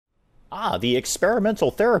Ah, the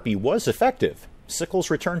experimental therapy was effective. Sickles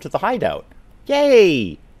returned to the hideout.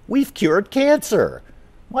 Yay! We've cured cancer!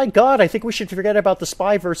 My god, I think we should forget about the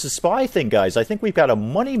spy versus spy thing, guys. I think we've got a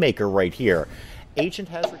moneymaker right here. Agent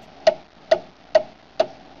has...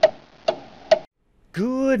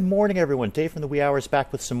 Good morning, everyone. Dave from the Wee Hours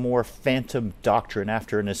back with some more Phantom Doctrine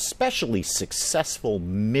after an especially successful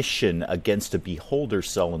mission against a beholder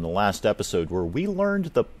cell in the last episode where we learned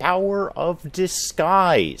the power of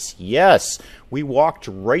disguise. Yes, we walked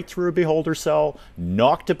right through a beholder cell,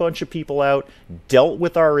 knocked a bunch of people out, dealt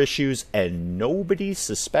with our issues, and nobody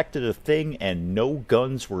suspected a thing and no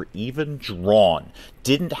guns were even drawn.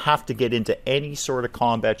 Didn't have to get into any sort of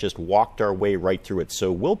combat, just walked our way right through it. So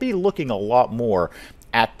we'll be looking a lot more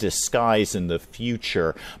at disguise in the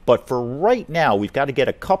future. But for right now, we've got to get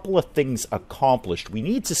a couple of things accomplished. We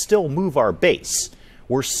need to still move our base.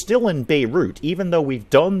 We're still in Beirut. Even though we've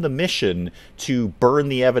done the mission to burn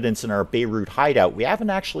the evidence in our Beirut hideout, we haven't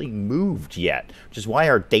actually moved yet, which is why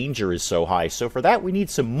our danger is so high. So for that, we need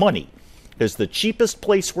some money, because the cheapest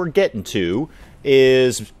place we're getting to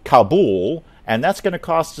is Cabal, and that's going to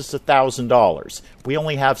cost us $1,000. We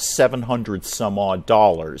only have 700 some odd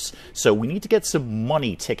dollars. So we need to get some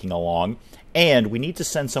money ticking along, and we need to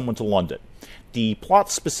send someone to London. The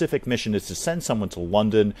plot-specific mission is to send someone to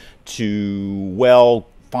London to, well,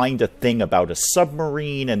 find a thing about a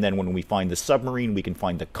submarine, and then when we find the submarine, we can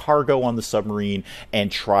find the cargo on the submarine and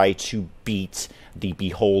try to beat the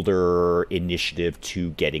Beholder initiative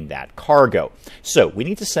to getting that cargo. So we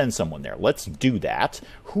need to send someone there. Let's do that.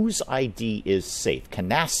 Whose ID is safe?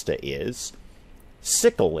 Canasta is.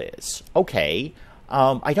 Sickle is. Okay.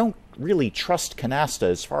 I don't really trust Canasta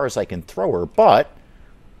as far as I can throw her, but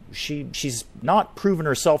she's not proven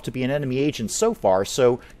herself to be an enemy agent so far,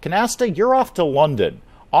 so Canasta, you're off to London.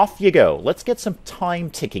 Off you go. Let's get some time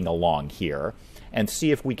ticking along here and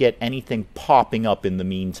see if we get anything popping up in the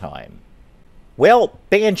meantime. Well,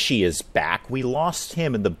 Banshee is back. We lost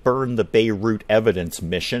him in the Burn the Beirut Evidence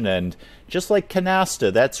mission, and just like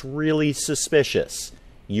Canasta, that's really suspicious.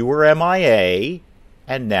 You were MIA,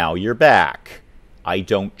 and now you're back. I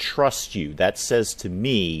don't trust you. That says to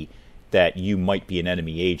me that you might be an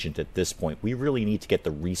enemy agent at this point. We really need to get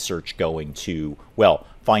the research going to, well,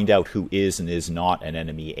 find out who is and is not an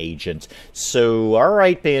enemy agent. So,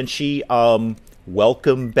 alright, Banshee,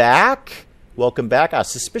 welcome back. Welcome back.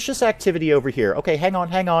 Suspicious activity over here. Okay, hang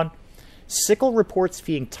on. Sickle reports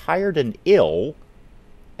being tired and ill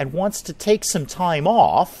and wants to take some time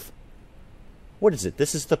off. What is it?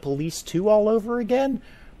 This is the police too all over again?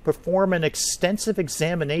 Perform an extensive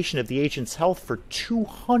examination of the agent's health for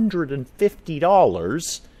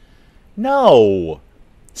 $250. No!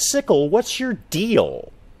 Sickle, what's your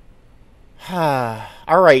deal?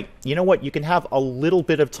 Alright, you know what? You can have a little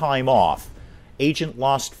bit of time off. Agent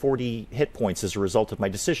lost 40 hit points as a result of my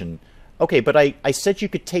decision. Okay, but I said you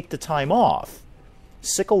could take the time off.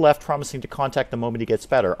 Sickle left, promising to contact the moment he gets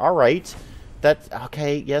better. Alright.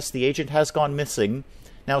 Okay, yes, the agent has gone missing.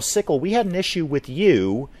 Now, Sickle, we had an issue with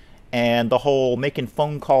you and the whole making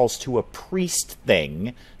phone calls to a priest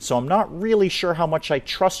thing, so I'm not really sure how much I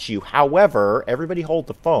trust you. However, everybody hold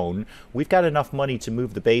the phone. We've got enough money to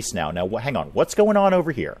move the base now. Now, hang on. What's going on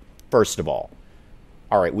over here, first of all?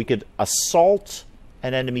 All right, we could assault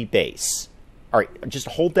an enemy base. All right, just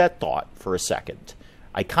hold that thought for a second.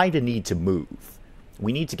 I kind of need to move.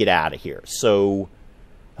 We need to get out of here. So,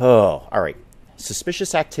 all right.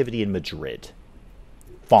 Suspicious activity in Madrid.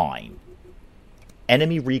 Fine.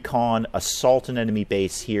 Enemy recon, assault an enemy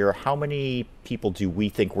base here. How many people do we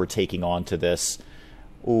think we're taking on to this?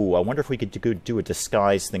 Ooh, I wonder if we could do a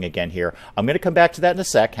disguise thing again here. I'm going to come back to that in a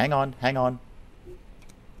sec. Hang on.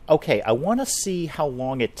 Okay, I want to see how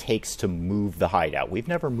long it takes to move the hideout. We've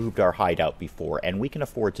never moved our hideout before, and we can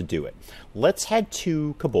afford to do it. Let's head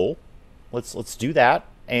to Cabal. Let's do that.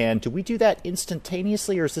 And do we do that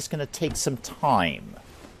instantaneously, or is this going to take some time?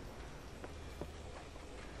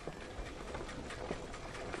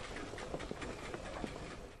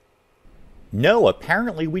 No,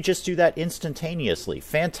 apparently we just do that instantaneously.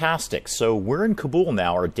 Fantastic. So we're in Cabal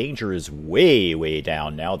now. Our danger is way, way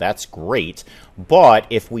down now. That's great. But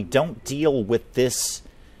if we don't deal with this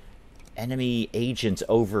enemy agent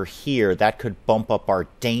over here, that could bump up our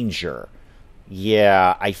danger.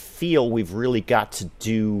 Yeah, I feel we've really got to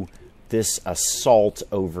do this assault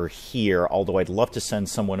over here, although I'd love to send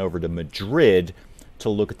someone over to Madrid to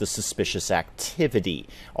look at the suspicious activity.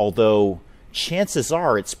 Although chances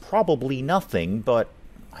are it's probably nothing, but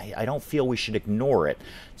I don't feel we should ignore it.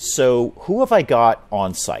 So who have I got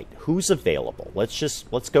on site? Who's available?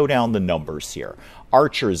 Let's go down the numbers here.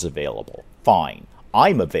 Archer is available. Fine.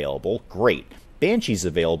 I'm available. Great. Banshee's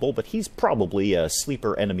available, but he's probably a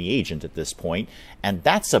sleeper enemy agent at this point, and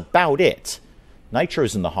that's about it.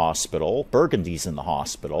 Nitro's in the hospital, Burgundy's in the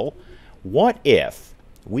hospital. What if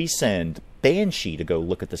we send Banshee to go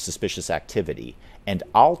look at the suspicious activity, and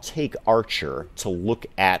I'll take Archer to look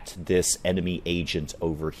at this enemy agent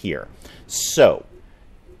over here? So,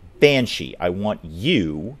 Banshee, I want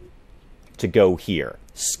you to go here.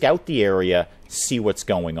 Scout the area, see what's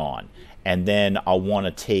going on. And then I'll want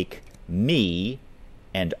to take me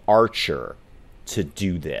and Archer to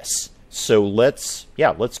do this. So let's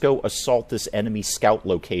go assault this enemy scout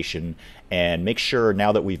location and make sure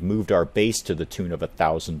now that we've moved our base to the tune of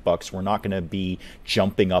 $1,000, we're not going to be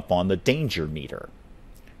jumping up on the danger meter.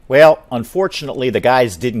 Well, unfortunately, the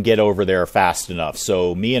guys didn't get over there fast enough,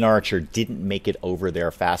 so me and Archer didn't make it over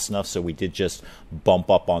there fast enough, so we did just bump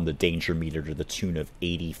up on the danger meter to the tune of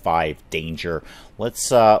 85 danger. Let's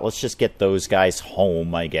just get those guys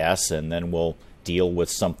home, I guess, and then we'll deal with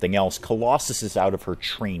something else. Colossus is out of her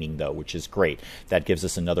training, though, which is great. That gives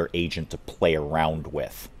us another agent to play around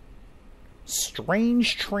with.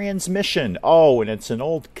 Strange transmission. Oh, and it's an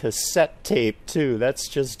old cassette tape, too. That's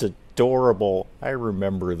just adorable. I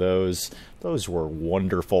remember those. Those were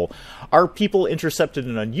wonderful. Our people intercepted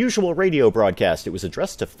an unusual radio broadcast. It was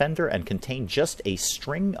addressed to Fender and contained just a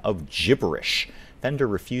string of gibberish. Fender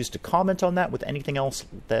refused to comment on that with anything else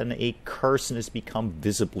than a curse and has become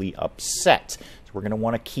visibly upset. So we're going to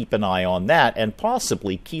want to keep an eye on that and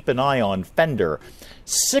possibly keep an eye on Fender.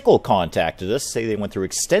 Sickle contacted us, say they went through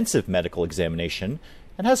extensive medical examination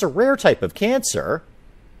and has a rare type of cancer.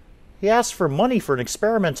 He asked for money for an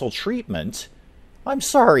experimental treatment. I'm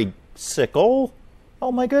sorry, Sickle.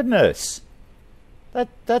 Oh my goodness.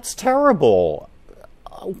 That's terrible.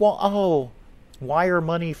 Wire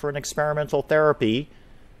money for an experimental therapy.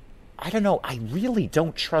 I don't know. I really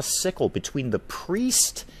don't trust Sickle between the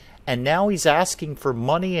priest and now he's asking for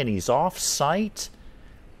money and he's off-site.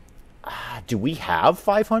 Do we have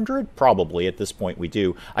 500? Probably at this point we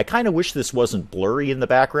do. I kind of wish this wasn't blurry in the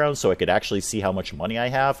background so I could actually see how much money I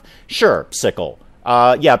have. Sure, Sickle.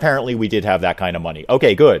 Yeah, apparently we did have that kind of money.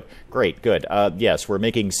 Okay, good. Great, good. Yes, we're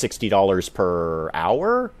making $60 per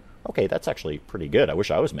hour. Okay, that's actually pretty good. I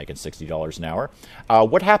wish I was making $60 an hour.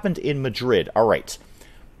 What happened in Madrid? All right.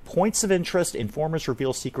 Points of interest. Informers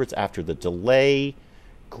reveal secrets after the delay.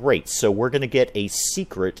 Great. So we're going to get a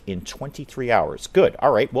secret in 23 hours. Good.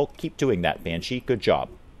 All right. Well, keep doing that, Banshee. Good job.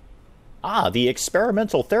 The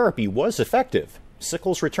experimental therapy was effective.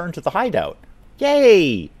 Sickles returned to the hideout.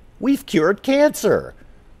 Yay! We've cured cancer.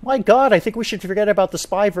 My God, I think we should forget about the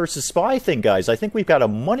spy versus spy thing, guys. I think we've got a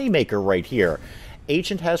moneymaker right here.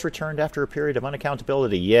 Agent has returned after a period of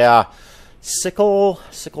unaccountability. Yeah. Sickle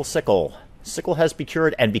has been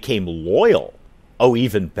cured and became loyal. Oh,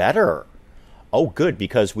 even better. Oh, good,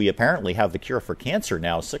 because we apparently have the cure for cancer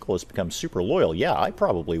now. Sickle has become super loyal. Yeah, I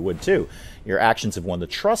probably would too. Your actions have won the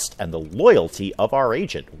trust and the loyalty of our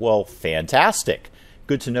agent. Well, fantastic.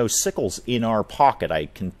 Good to know Sickle's in our pocket. I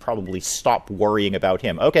can probably stop worrying about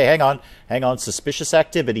him. Okay, hang on. Suspicious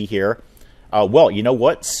activity here. Well, you know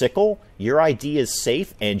what, Sickle? Your ID is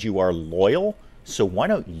safe and you are loyal, so why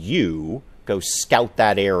don't you go scout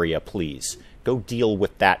that area, please? Go deal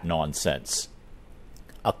with that nonsense.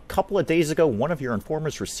 A couple of days ago, one of your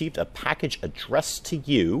informers received a package addressed to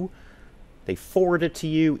you. They forward it to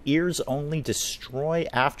you. Ears only, destroy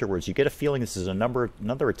afterwards. You get a feeling this is another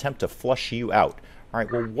attempt to flush you out. All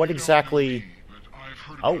right, well, what exactly...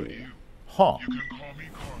 Oh, huh. You can call me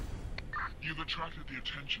Cardinal. You've attracted the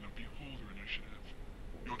attention of Beholder Initiative.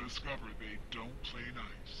 You'll discover they don't play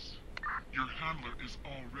nice. Your handler is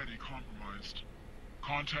already compromised.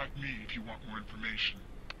 Contact me if you want more information.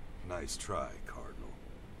 Nice try, Cardinal.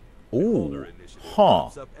 Ooh, huh.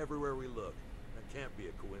 Up everywhere we look. That can't be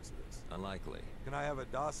a coincidence. Unlikely. Can I have a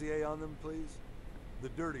dossier on them, please? The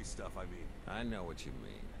dirty stuff, I mean. I know what you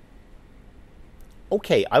mean.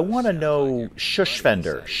 Okay, I want to know... Shush,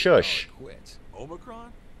 Fender. Shush.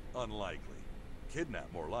 Omikron? Unlikely. Kidnap,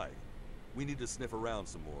 more like. We need to sniff around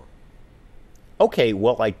some more. Okay,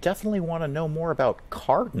 well, I definitely want to know more about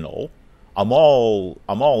Cardinal. I'm all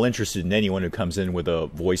interested in anyone who comes in with a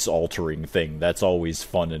voice-altering thing. That's always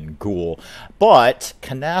fun and cool. But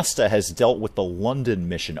Canasta has dealt with the London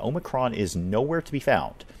mission. Omikron is nowhere to be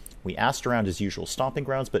found. We asked around his usual stomping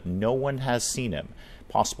grounds, but no one has seen him.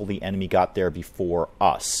 Possible the enemy got there before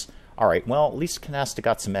us. All right, well, at least Canasta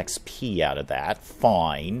got some XP out of that.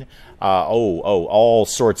 Fine. All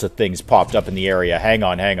sorts of things popped up in the area. Hang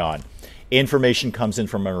on. Information comes in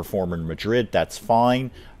from a reformer in Madrid. That's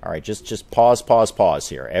fine. All right, just pause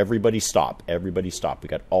here. Everybody stop. We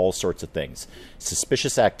got all sorts of things.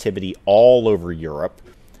 Suspicious activity all over Europe.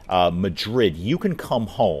 Madrid, you can come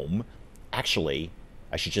home. Actually,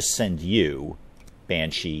 I should just send you,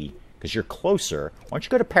 Banshee, because you're closer. Why don't you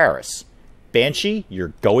go to Paris? Banshee,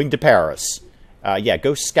 you're going to Paris. Yeah,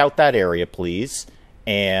 go scout that area, please.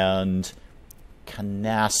 And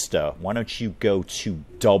Canasta, why don't you go to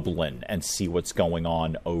Dublin and see what's going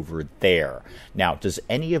on over there? Now, does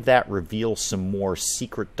any of that reveal some more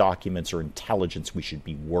secret documents or intelligence we should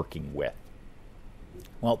be working with?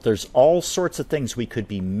 Well, there's all sorts of things we could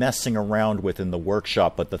be messing around with in the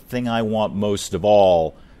workshop, but the thing I want most of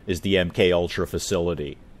all is the MK Ultra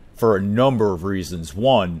facility. For a number of reasons.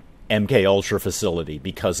 One, MK Ultra facility,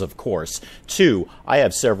 because of course. Two, I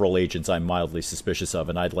have several agents I'm mildly suspicious of,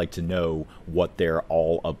 and I'd like to know what they're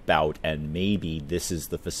all about, and maybe this is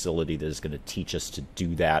the facility that is going to teach us to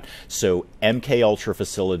do that. So, MK Ultra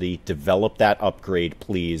facility, develop that upgrade,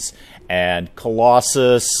 please. And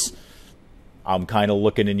Colossus, I'm kind of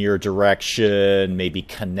looking in your direction. Maybe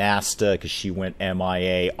Canasta, because she went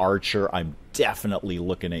MIA. Archer, I'm definitely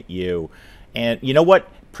looking at you. And you know what?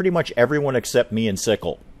 Pretty much everyone except me and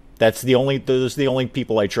Sickle. Those are the only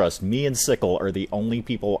people I trust. Me and Sickle are the only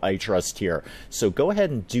people I trust here. So go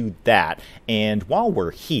ahead and do that. And while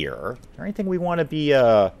we're here, is there anything we want to be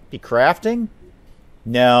crafting?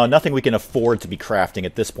 No, nothing we can afford to be crafting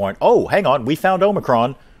at this point. Oh, hang on. We found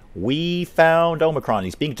Omikron. We found Omikron.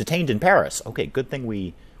 He's being detained in Paris. Okay, good thing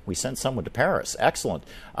we sent someone to Paris. Excellent.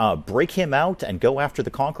 Break him out and go after the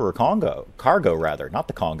Conqueror Cargo, rather. Not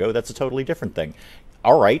the Congo. That's a totally different thing.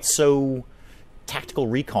 All right, so tactical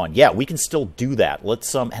recon. Yeah, we can still do that.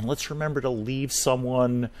 Let's remember to leave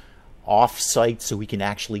someone off-site so we can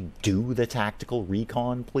actually do the tactical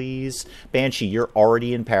recon, please. Banshee, you're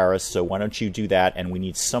already in Paris, so why don't you do that? And we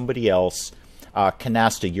need somebody else.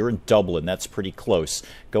 Canasta, you're in Dublin. That's pretty close.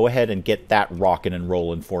 Go ahead and get that rocking and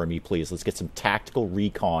rolling for me, please. Let's get some tactical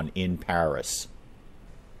recon in Paris.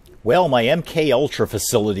 Well, my MK Ultra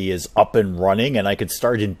facility is up and running, and I could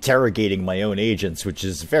start interrogating my own agents, which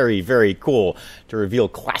is very, very cool to reveal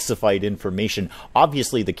classified information.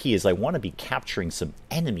 Obviously, the key is I want to be capturing some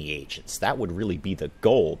enemy agents. That would really be the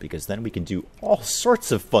goal, because then we can do all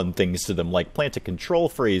sorts of fun things to them, like plant a control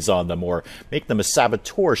phrase on them, or make them a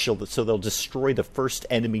saboteur so they'll destroy the first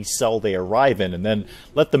enemy cell they arrive in, and then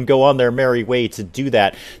let them go on their merry way to do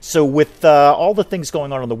that. So with all the things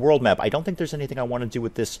going on the world map, I don't think there's anything I want to do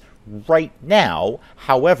with this right now.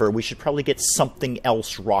 However, we should probably get something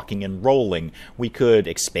else rocking and rolling. We could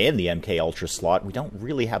expand the MK Ultra slot. We don't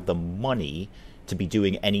really have the money to be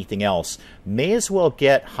doing anything else. May as well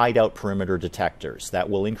get hideout perimeter detectors. That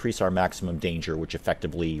will increase our maximum danger, which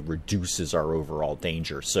effectively reduces our overall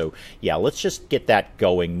danger. So yeah, let's just get that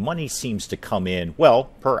going. Money seems to come in,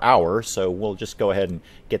 well, per hour, so we'll just go ahead and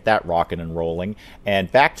get that rocking and rolling.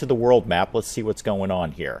 And back to the world map, let's see what's going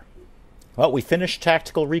on here. Well, we finished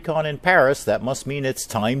tactical recon in Paris. That must mean it's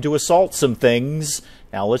time to assault some things.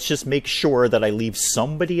 Now, let's just make sure that I leave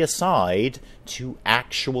somebody aside to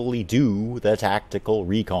actually do the tactical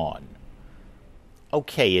recon.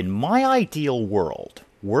 Okay, in my ideal world,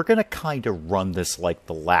 we're going to kind of run this like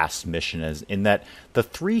the last mission, as in that the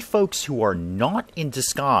three folks who are not in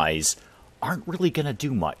disguise aren't really going to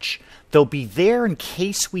do much. They'll be there in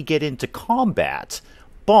case we get into combat,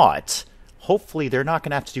 but hopefully they're not going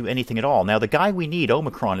to have to do anything at all. Now, the guy we need,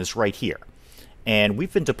 Omikron, is right here. And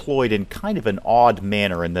we've been deployed in kind of an odd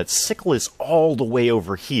manner in that Sickle is all the way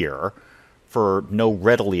over here for no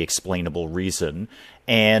readily explainable reason.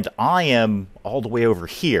 And I am all the way over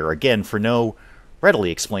here, again, for no readily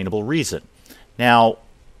explainable reason. Now,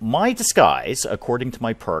 my disguise, according to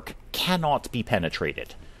my perk, cannot be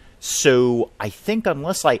penetrated. So I think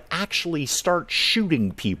unless I actually start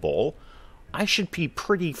shooting people, I should be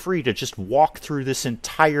pretty free to just walk through this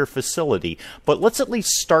entire facility. But let's at least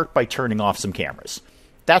start by turning off some cameras.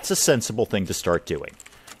 That's a sensible thing to start doing.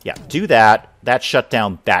 Yeah, do that. That shut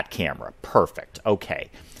down that camera. Perfect. Okay.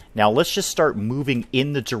 Now let's just start moving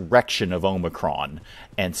in the direction of Omikron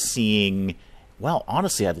and seeing... Well,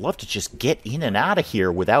 honestly, I'd love to just get in and out of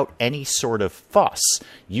here without any sort of fuss,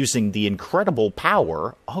 using the incredible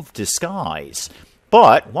power of disguise.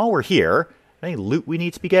 But while we're here, any loot we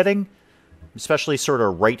need to be getting? Especially sort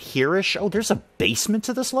of right here-ish. Oh, there's a basement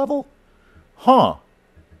to this level? Huh.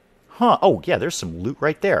 Oh, yeah, there's some loot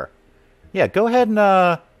right there. Yeah, go ahead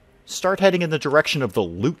and start heading in the direction of the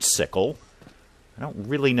loot, Sickle. I don't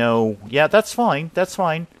really know. Yeah, that's fine. That's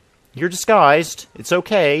fine. You're disguised. It's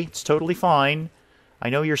okay. It's totally fine. I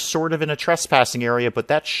know you're sort of in a trespassing area, but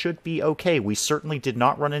that should be okay. We certainly did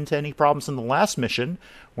not run into any problems in the last mission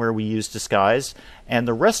where we used disguise. And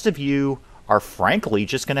the rest of you are frankly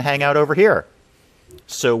just going to hang out over here.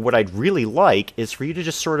 So what I'd really like is for you to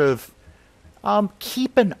just sort of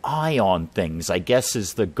Keep an eye on things, I guess,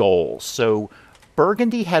 is the goal. So,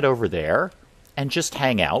 Burgundy, head over there and just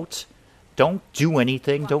hang out. Don't do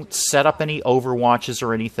anything. Don't set up any overwatches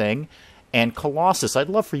or anything. And Colossus, I'd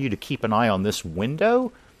love for you to keep an eye on this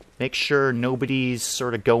window. Make sure nobody's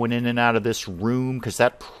sort of going in and out of this room, because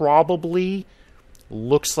that probably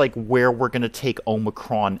looks like where we're going to take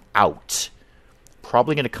Omikron out.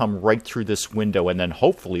 Probably going to come right through this window, and then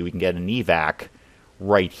hopefully we can get an evac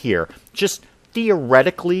right here. Just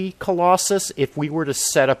theoretically, Colossus, if we were to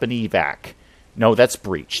set up an evac. No, that's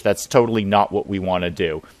breach. That's totally not what we want to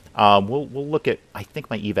do. We'll look at, I think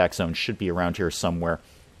my evac zone should be around here somewhere.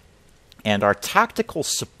 And our tactical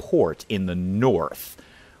support in the north.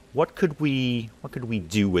 What could we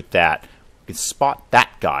do with that? We can spot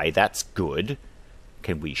that guy. That's good.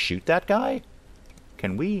 Can we shoot that guy?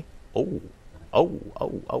 Can we? Oh.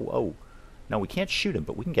 No, we can't shoot him,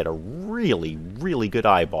 but we can get a really, really good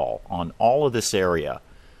eyeball on all of this area.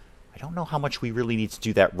 I don't know how much we really need to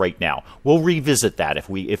do that right now. We'll revisit that if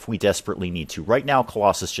we desperately need to. Right now,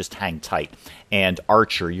 Colossus, just hang tight. And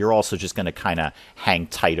Archer, you're also just going to kind of hang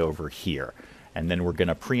tight over here. And then we're going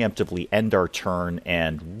to preemptively end our turn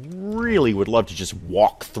and really would love to just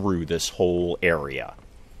walk through this whole area.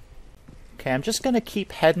 Okay, I'm just going to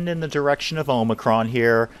keep heading in the direction of Omikron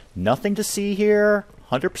here. Nothing to see here.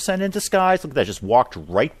 100% in disguise. Look at that. Just walked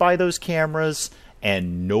right by those cameras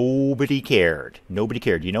and nobody cared. Nobody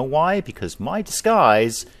cared. You know why? Because my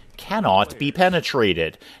disguise cannot be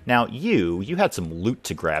penetrated. Now, you had some loot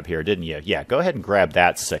to grab here, didn't you? Yeah, go ahead and grab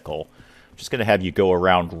that sickle. Just going to have you go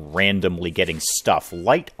around randomly getting stuff.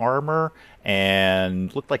 Light armor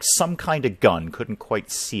and looked like some kind of gun. Couldn't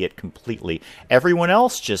quite see it completely. Everyone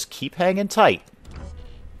else, just keep hanging tight.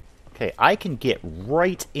 Okay, I can get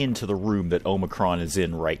right into the room that Omikron is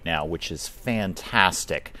in right now, which is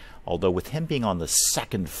fantastic. Although with him being on the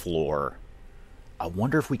second floor, I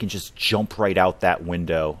wonder if we can just jump right out that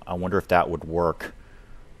window. I wonder if that would work.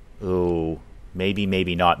 Oh, maybe,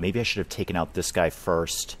 maybe not. Maybe I should have taken out this guy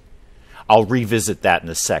first. I'll revisit that in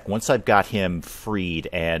a sec. Once I've got him freed,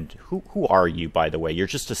 and who are you, by the way? You're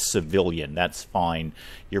just a civilian. That's fine.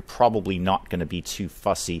 You're probably not going to be too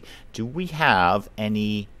fussy. Do we have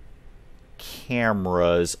any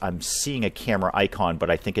cameras? I'm seeing a camera icon, but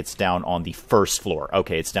I think it's down on the first floor.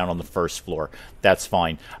 Okay, it's down on the first floor. That's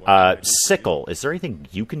fine. Sickle, is there anything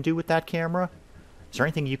you can do with that camera? Is there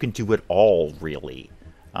anything you can do at all, really?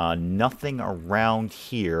 Nothing around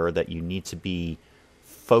here that you need to be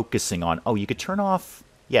focusing on. Oh, you could turn off...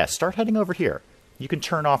 Yeah, start heading over here. You can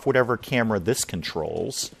turn off whatever camera this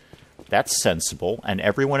controls. That's sensible. And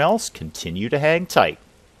everyone else, continue to hang tight.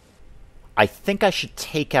 I think I should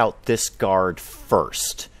take out this guard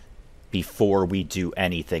first before we do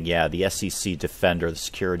anything. Yeah, the SEC defender, the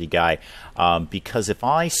security guy. Because if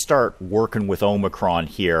I start working with Omikron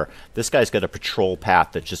here, this guy's got a patrol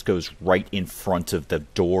path that just goes right in front of the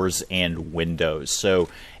doors and windows. So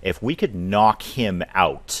if we could knock him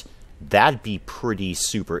out, that'd be pretty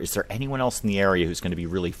super. Is there anyone else in the area who's going to be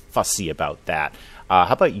really fussy about that?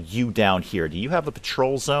 How about you down here? Do you have a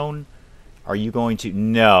patrol zone? Are you going to...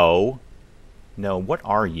 No. No, what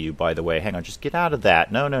are you, by the way? Hang on, just get out of that.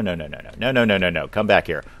 No. No. Come back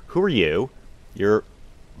here. Who are you? You're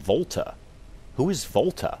Volta. Who is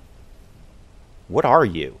Volta? What are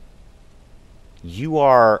you? You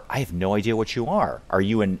are... I have no idea what you are. Are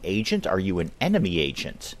you an agent? Are you an enemy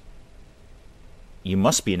agent? You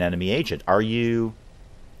must be an enemy agent. Are you...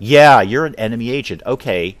 Yeah, you're an enemy agent.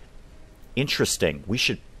 Okay. Interesting. We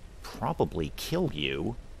should probably kill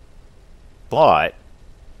you. But...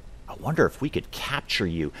 I wonder if we could capture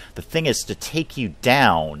you. The thing is, to take you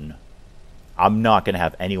down, I'm not going to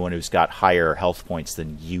have anyone who's got higher health points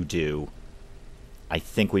than you do. I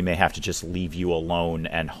think we may have to just leave you alone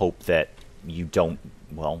and hope that you don't,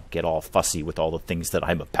 well, get all fussy with all the things that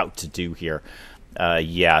I'm about to do here.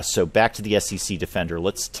 Yeah, so back to the SEC defender.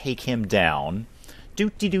 Let's take him down.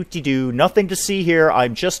 Doot-de-doot-de-doo. Nothing to see here.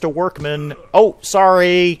 I'm just a workman. Oh,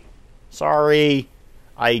 sorry. Sorry.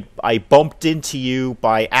 I bumped into you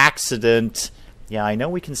by accident. Yeah, I know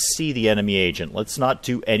we can see the enemy agent. Let's not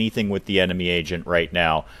do anything with the enemy agent right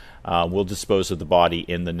now. We'll dispose of the body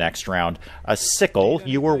in the next round. Sickle,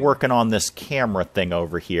 you were working on this camera thing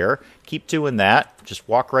over here. Keep doing that. Just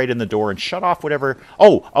walk right in the door and shut off whatever...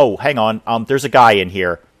 Oh, hang on. There's a guy in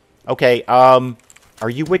here. Okay, are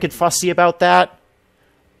you wicked fussy about that?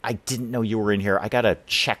 I didn't know you were in here. I gotta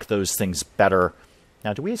check those things better.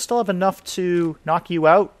 Now, do we still have enough to knock you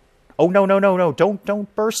out? Oh, no.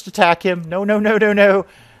 Don't burst attack him. No. No.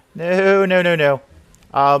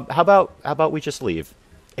 How about we just leave?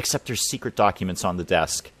 Except there's secret documents on the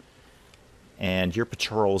desk. and your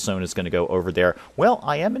patrol zone is going to go over there. Well,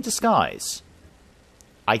 I am in disguise.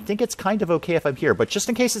 I think it's kind of okay if I'm here, but just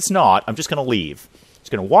in case it's not, I'm just going to leave.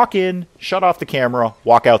 Just going to walk in, shut off the camera,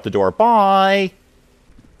 walk out the door. Bye!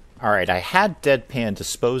 Alright, I had Deadpan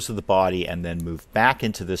dispose of the body and then move back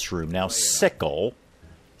into this room. Now, Sickle,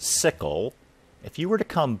 if you were to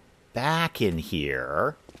come back in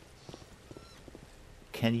here,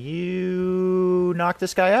 can you knock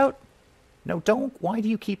this guy out? No, don't. Why do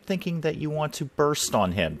you keep thinking that you want to burst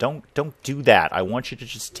on him? Don't do that. I want you to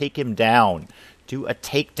just take him down. Do a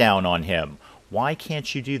takedown on him. Why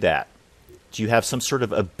can't you do that? Do you have some sort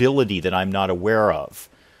of ability that I'm not aware of?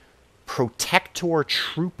 Protector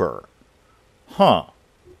Trooper. Huh.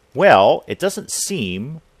 Well, it doesn't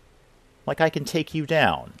seem like I can take you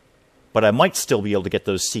down. But I might still be able to get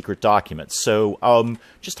those secret documents. So,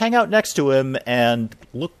 just hang out next to him and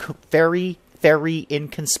look very, very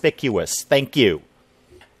inconspicuous. Thank you.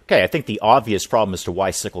 Okay, I think the obvious problem as to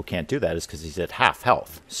why Sickle can't do that is because he's at half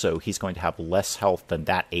health. So he's going to have less health than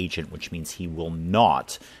that agent, which means he will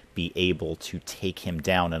not be able to take him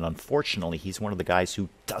down. And unfortunately, he's one of the guys who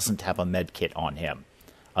doesn't have a med kit on him.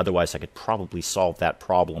 Otherwise, I could probably solve that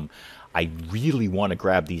problem. I really want to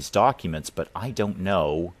grab these documents, but I don't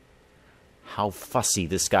know how fussy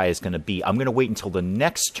this guy is going to be. I'm going to wait until the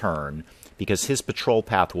next turn, because his patrol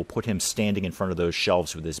path will put him standing in front of those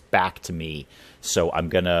shelves with his back to me. So I'm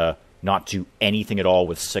going to not do anything at all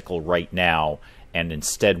with Sickle right now, and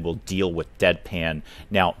instead we'll deal with Deadpan.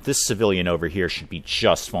 Now, this civilian over here should be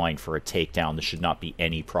just fine for a takedown. This should not be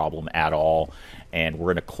any problem at all. And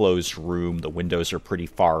we're in a closed room. The windows are pretty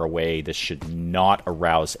far away. This should not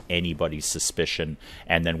arouse anybody's suspicion.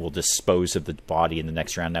 And then we'll dispose of the body in the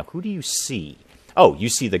next round. Now, who do you see? Oh, you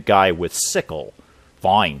see the guy with Sickle.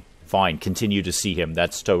 Fine. Fine. Continue to see him.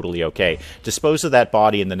 That's totally okay. Dispose of that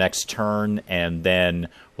body in the next turn, and then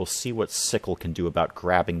we'll see what Sickle can do about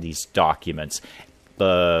grabbing these documents.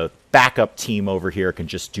 The backup team over here can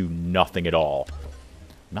just do nothing at all.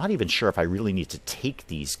 Not even sure if I really need to take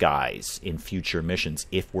these guys in future missions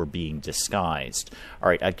if we're being disguised.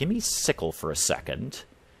 Alright, give me Sickle for a second.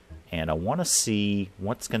 And I want to see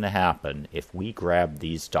what's going to happen if we grab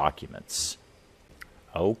these documents.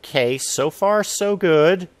 Okay, so far so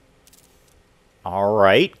good.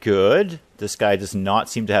 Alright, good. This guy does not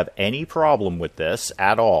seem to have any problem with this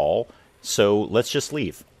at all. So let's just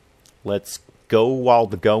leave. Let's go while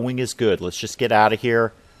the going is good. Let's just get out of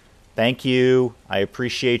here. Thank you. I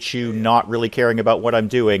appreciate you not really caring about what I'm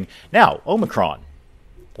doing. Now, Omikron.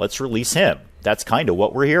 Let's release him. That's kind of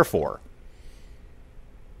what we're here for.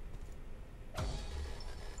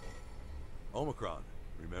 Omikron,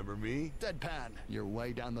 remember me? Deadpan, you're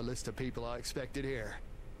way down the list of people I expected here.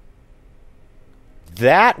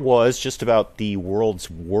 That was just about the world's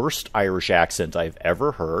worst Irish accent I've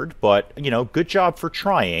ever heard. But, you know, good job for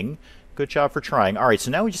trying. Good job for trying. All right,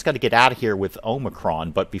 so now we just got to get out of here with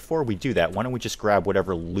Omikron. But before we do that, why don't we just grab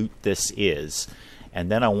whatever loot this is?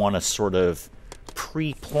 And then I want to sort of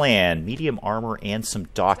pre-plan medium armor and some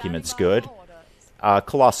documents. Good.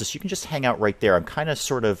 Colossus, you can just hang out right there. I'm kind of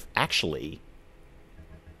sort of... Actually,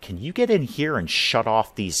 can you get in here and shut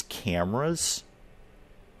off these cameras?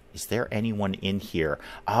 Is there anyone in here?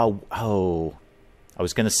 Oh. I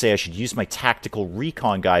was going to say I should use my tactical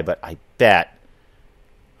recon guy, but I bet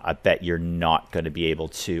you're not going to be able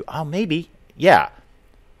to. Oh, maybe. Yeah.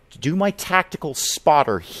 Do my tactical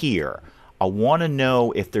spotter here. I want to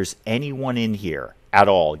know if there's anyone in here at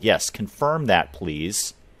all. Yes, confirm that,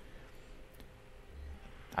 please.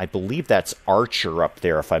 I believe that's Archer up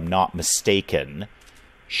there, if I'm not mistaken.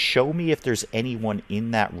 Show me if there's anyone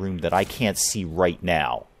in that room that I can't see right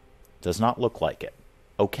now. Does not look like it.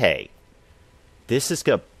 Okay. This is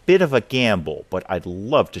a bit of a gamble, but I'd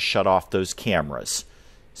love to shut off those cameras.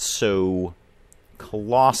 So,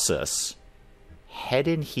 Colossus, head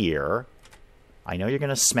in here. I know you're going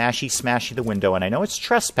to smashy the window, and I know it's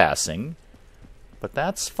trespassing, but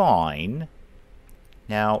that's fine.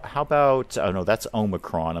 Now, how about... Oh, no, that's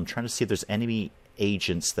Omikron. I'm trying to see if there's enemy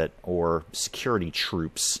agents that or security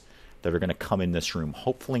troops that are going to come in this room.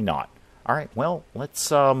 Hopefully not. All right, well,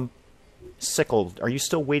 let's... Sickle, are you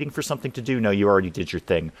still waiting for something to do? No, you already did your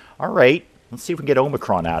thing. All right, let's see if we can get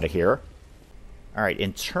Omikron out of here. All right,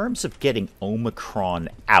 in terms of getting Omikron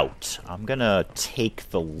out, I'm going to take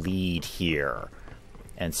the lead here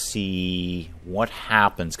and see what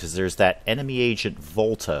happens, because there's that enemy agent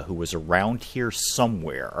Volta who was around here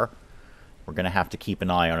somewhere. We're going to have to keep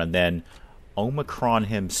an eye on. And then Omikron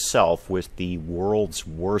himself with the world's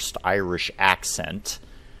worst Irish accent.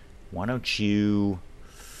 Why don't you...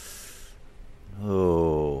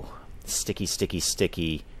 Oh,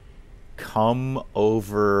 sticky. Come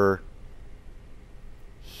over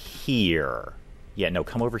here. Yeah, no,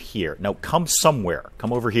 come over here. No, come somewhere.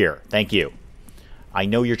 Come over here. Thank you. I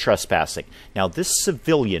know you're trespassing. Now, this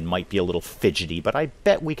civilian might be a little fidgety, but I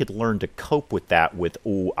bet we could learn to cope with that with,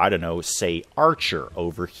 ooh, I don't know, say Archer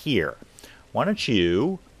over here. Why don't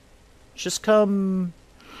you just come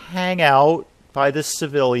hang out by this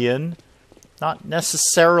civilian? Not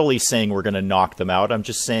necessarily saying we're going to knock them out. I'm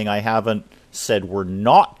just saying I haven't said we're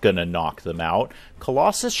not going to knock them out.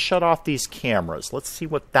 Colossus, shut off these cameras. Let's see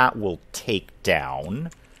what that will take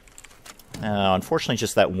down. Unfortunately,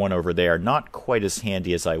 just that one over there. Not quite as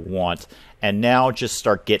handy as I want. And now just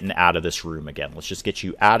start getting out of this room again. Let's just get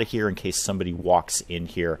you out of here in case somebody walks in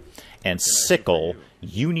here. And Sickle,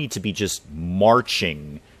 you need to be just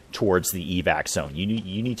marching towards the evac zone. You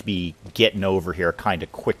need to be getting over here kind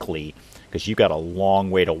of quickly, because you've got a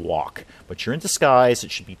long way to walk. But you're in disguise,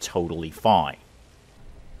 it should be totally fine.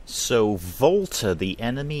 So Volta, the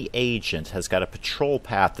enemy agent, has got a patrol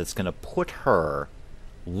path that's going to put her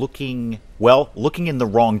looking in the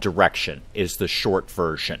wrong direction, is the short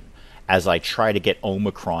version, as I try to get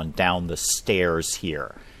Omikron down the stairs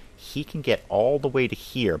here. He can get all the way to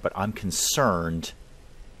here, but I'm concerned.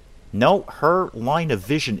 No, her line of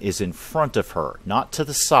vision is in front of her, not to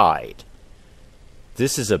the side.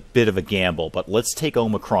 This is a bit of a gamble, but let's take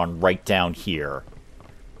Omikron right down here.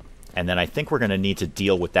 And then I think we're going to need to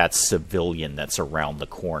deal with that civilian that's around the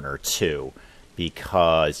corner, too.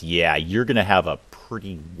 Because, yeah, you're going to have a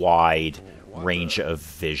pretty wide range of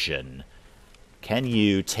vision. Can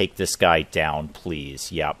you take this guy down,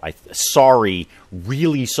 please? Yeah, sorry,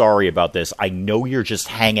 really sorry about this. I know you're just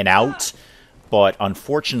hanging out, but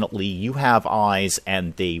unfortunately you have eyes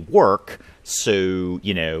and they work, so,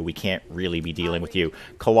 you know, we can't really be dealing with you.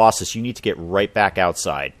 Colossus, you need to get right back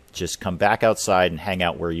outside. Just come back outside and hang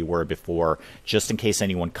out where you were before, just in case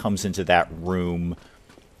anyone comes into that room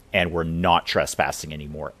and we're not trespassing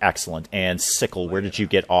anymore. Excellent. And Sickle, where did you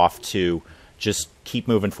get off to? Just keep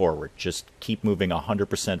moving forward. Just keep moving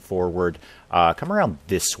 100% forward. Come around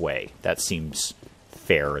this way. That seems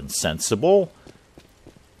fair and sensible.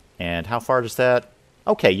 And how far does that...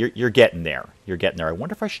 Okay, you're getting there. You're getting there. I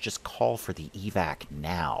wonder if I should just call for the evac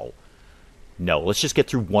now. No, let's just get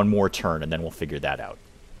through one more turn and then we'll figure that out.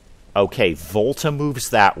 Okay, Volta moves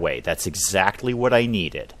that way. That's exactly what I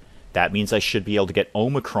needed. That means I should be able to get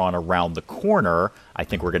Omikron around the corner. I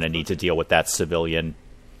think we're going to need to deal with that civilian.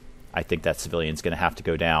 I think that civilian's going to have to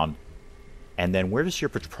go down. And then where does your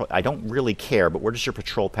patrol... I don't really care, but where does your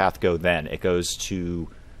patrol path go then? It goes to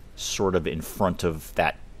sort of in front of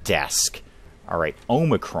that desk. All right,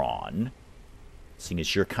 Omikron, seeing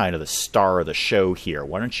as you're kind of the star of the show here,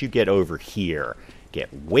 why don't you get over here?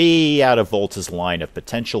 Get way out of Volta's line of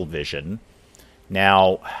potential vision.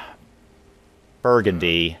 Now,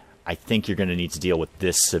 Burgundy, I think you're going to need to deal with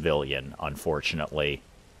this civilian, unfortunately.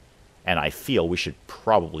 And I feel we should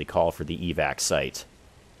probably call for the evac site.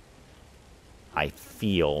 I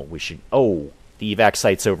feel we should... Oh, the evac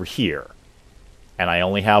site's over here. And I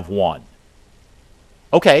only have one.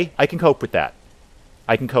 Okay, I can cope with that.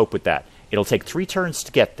 I can cope with that. It'll take 3 turns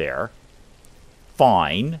to get there.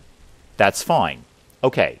 Fine. That's fine.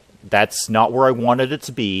 Okay, that's not where I wanted it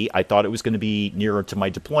to be. I thought it was going to be nearer to my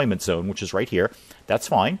deployment zone, which is right here. That's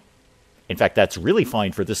fine. In fact, that's really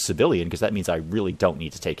fine for this civilian, because that means I really don't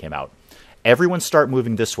need to take him out. Everyone start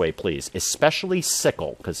moving this way, please. Especially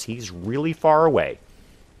Sickle, because he's really far away.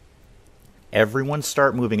 Everyone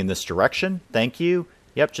start moving in this direction. Thank you.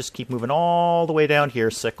 Yep, just keep moving all the way down here,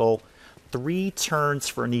 Sickle. 3 turns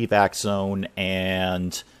for an evac zone,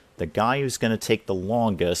 and the guy who's going to take the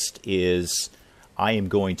longest is... I am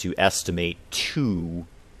going to estimate two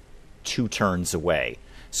turns away.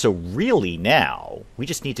 So really now, we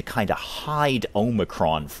just need to kind of hide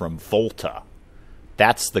Omikron from Volta.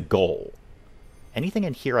 That's the goal. Anything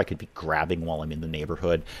in here I could be grabbing while I'm in the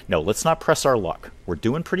neighborhood? No, let's not press our luck. We're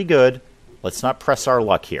doing pretty good. Let's not press our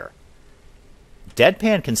luck here.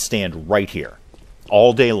 Deadpan can stand right here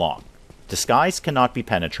all day long. Disguise cannot be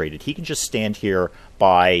penetrated. He can just stand here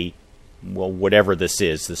by... well, whatever this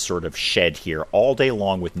is, this sort of shed here, all day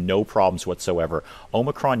long with no problems whatsoever.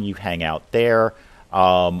 Omikron, you hang out there.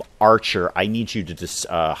 Archer, I need you to just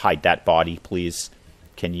hide that body, please.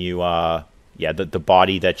 Can you, yeah, the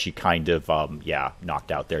body that you kind of, yeah,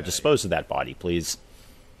 knocked out there. Dispose of that body, please.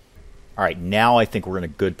 All right, now I think we're in a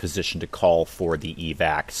good position to call for the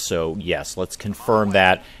evac. So, yes, let's confirm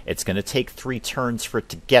that. It's going to take 3 turns for it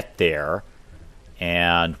to get there.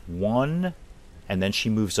 And 1... and then she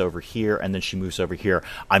moves over here, and then she moves over here.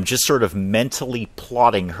 I'm just sort of mentally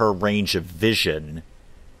plotting her range of vision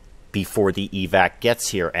before the evac gets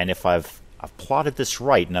here. And if I've plotted this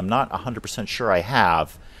right, and I'm not 100% sure I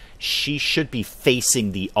have, she should be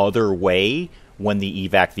facing the other way when the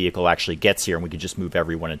evac vehicle actually gets here, and we can just move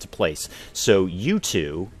everyone into place. So you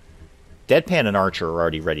two, Deadpan and Archer, are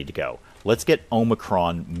already ready to go. Let's get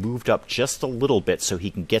Omikron moved up just a little bit so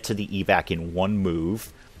he can get to the evac in one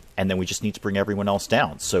move, and then we just need to bring everyone else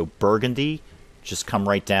down. So Burgundy, just come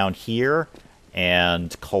right down here,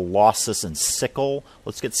 and Colossus and Sickle.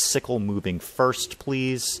 Let's get Sickle moving first,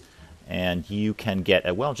 please. And you can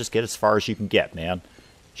get, well, just get as far as you can get, man.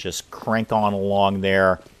 Just crank on along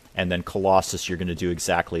there, and then Colossus, you're going to do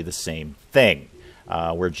exactly the same thing.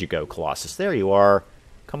 Where'd you go, Colossus? There you are.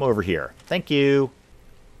 Come over here. Thank you.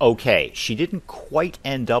 Okay, she didn't quite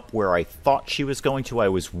end up where I thought she was going to. I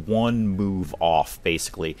was one move off,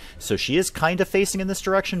 basically. So she is kind of facing in this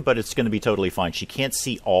direction, but it's going to be totally fine. She can't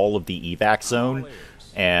see all of the evac zone,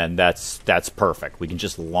 and that's perfect. We can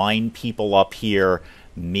just line people up here.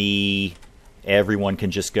 Me, everyone can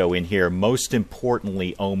just go in here. Most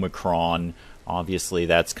importantly, Omikron. Obviously,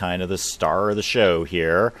 that's kind of the star of the show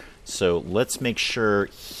here. So let's make sure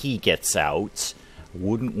he gets out.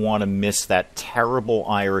 Wouldn't want to miss that terrible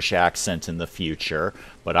Irish accent in the future,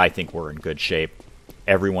 but I think we're in good shape.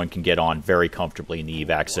 Everyone can get on very comfortably in the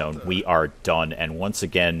evac zone. We are done, and once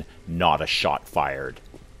again, not a shot fired.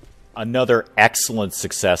 Another excellent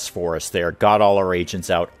success for us there. Got all our agents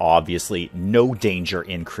out, obviously. No danger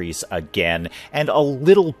increase again. And a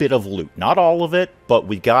little bit of loot. Not all of it, but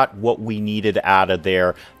we got what we needed out of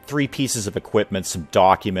there. 3 pieces of equipment, some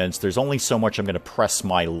documents. There's only so much I'm going to press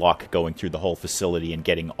my luck going through the whole facility and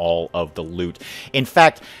getting all of the loot. In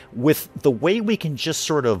fact, with the way we can just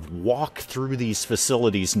sort of walk through these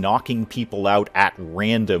facilities, knocking people out at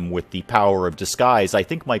random with the power of disguise, I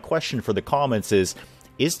think my question for the comments is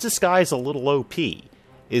disguise a little OP?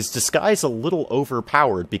 Is disguise a little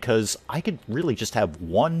overpowered? Because I could really just have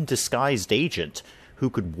one disguised agent who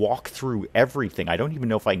could walk through everything. I don't even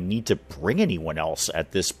know if I need to bring anyone else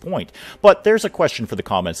at this point. But there's a question for the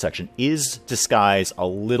comment section. Is disguise a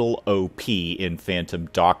little OP in Phantom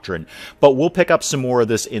Doctrine? But we'll pick up some more of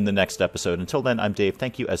this in the next episode. Until then, I'm Dave.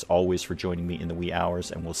 Thank you, as always, for joining me in the wee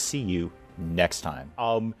hours, and we'll see you next time.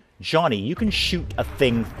 Johnny, you can shoot a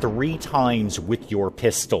thing 3 times with your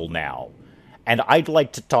pistol now. And I'd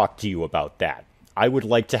like to talk to you about that. I would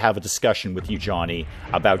like to have a discussion with you, Johnny,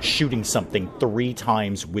 about shooting something 3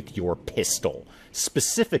 times with your pistol.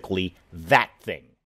 Specifically, that thing.